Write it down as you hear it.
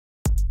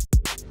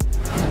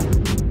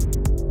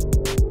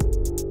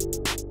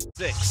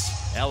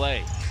6,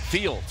 LA,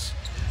 Fields.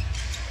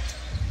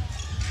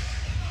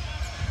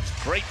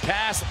 Great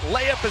pass,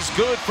 layup is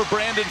good for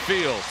Brandon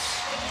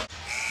Fields.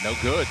 No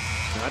good.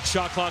 That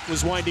shot clock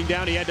was winding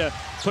down. He had to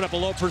put up a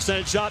low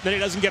percentage shot. Then he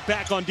doesn't get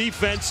back on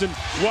defense, and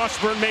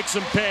Washburn makes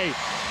him pay.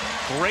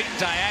 Great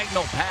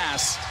diagonal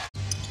pass.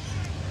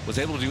 Was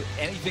able to do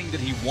anything that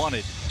he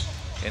wanted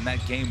in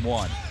that game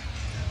one.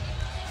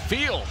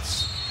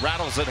 Fields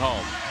rattles it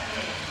home.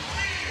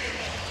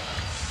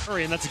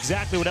 And that's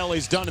exactly what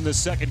LA's done in the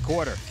second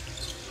quarter.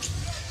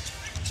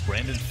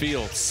 Brandon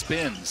Fields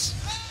spins,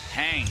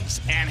 hangs,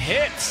 and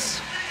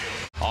hits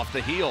off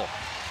the heel.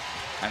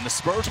 And the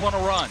Spurs want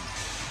to run.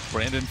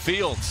 Brandon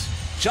Fields,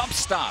 jump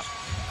stop,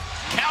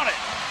 count it.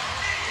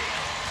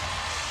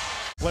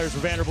 Players for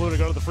Vanderbilt to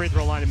go to the free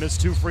throw line and miss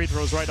 2 free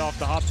throws right off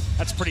the hop.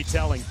 That's pretty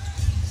telling.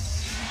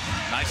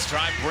 Nice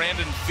try,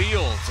 Brandon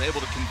Fields able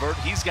to convert.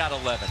 He's got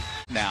 11.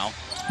 Now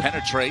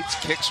penetrates,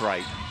 kicks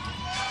right.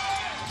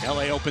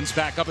 LA opens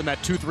back up in that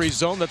 2-3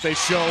 zone that they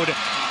showed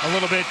a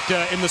little bit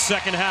in the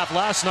second half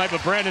last night,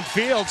 but Brandon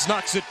Fields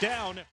knocks it down.